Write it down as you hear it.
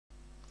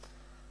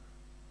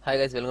Hi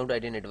guys, welcome to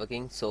IT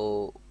networking.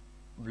 So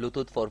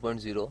Bluetooth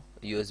 4.0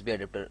 USB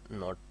adapter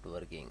not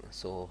working.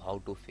 So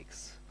how to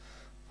fix?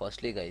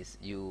 Firstly guys,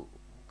 you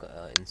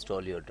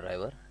install your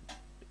driver,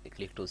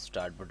 click to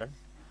start button,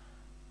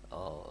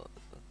 uh,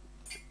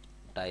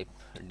 type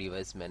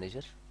device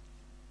manager,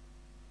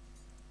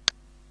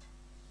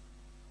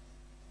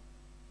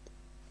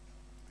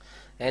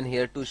 and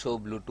here to show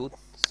Bluetooth,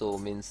 so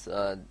means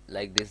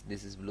like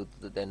this is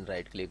Bluetooth, then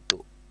right click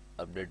to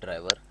update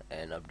driver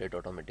and update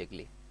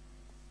automatically.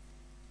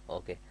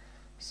 Okay,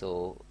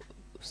 so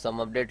some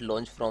update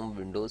launch from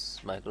Windows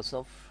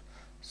Microsoft,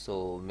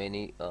 so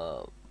many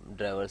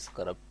drivers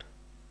corrupt.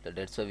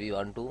 That's why we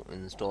want to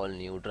install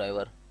new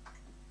driver.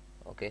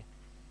 Okay,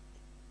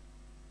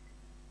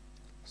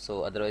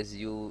 so otherwise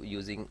you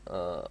using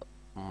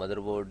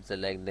motherboards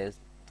like this,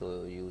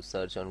 so you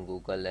search on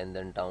Google and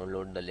then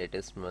download the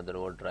latest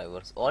motherboard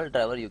drivers. All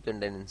driver you can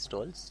then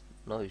installs,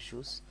 no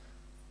issues.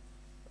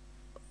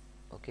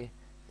 Okay,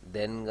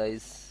 then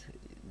guys,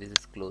 this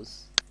is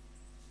close,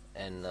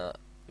 and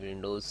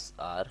Windows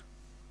R,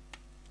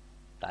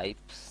 type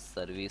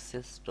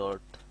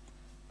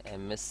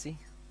services.msc,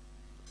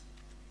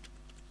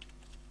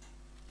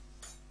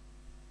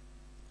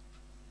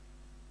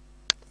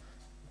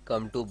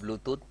 come to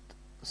Bluetooth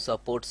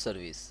support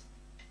service.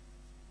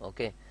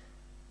 Okay,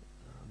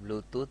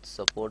 Bluetooth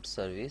support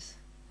service,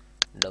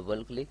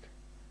 double click,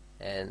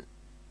 and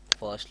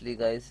firstly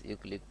guys you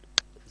click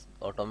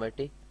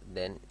automatic,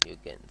 then you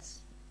can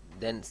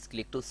then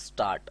click to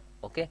start.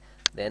 Okay,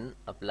 then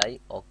apply.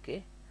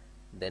 Okay,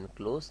 then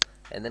close,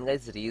 and then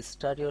guys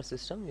restart your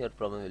system, your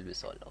problem will be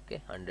solved.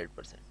 Okay, 100%.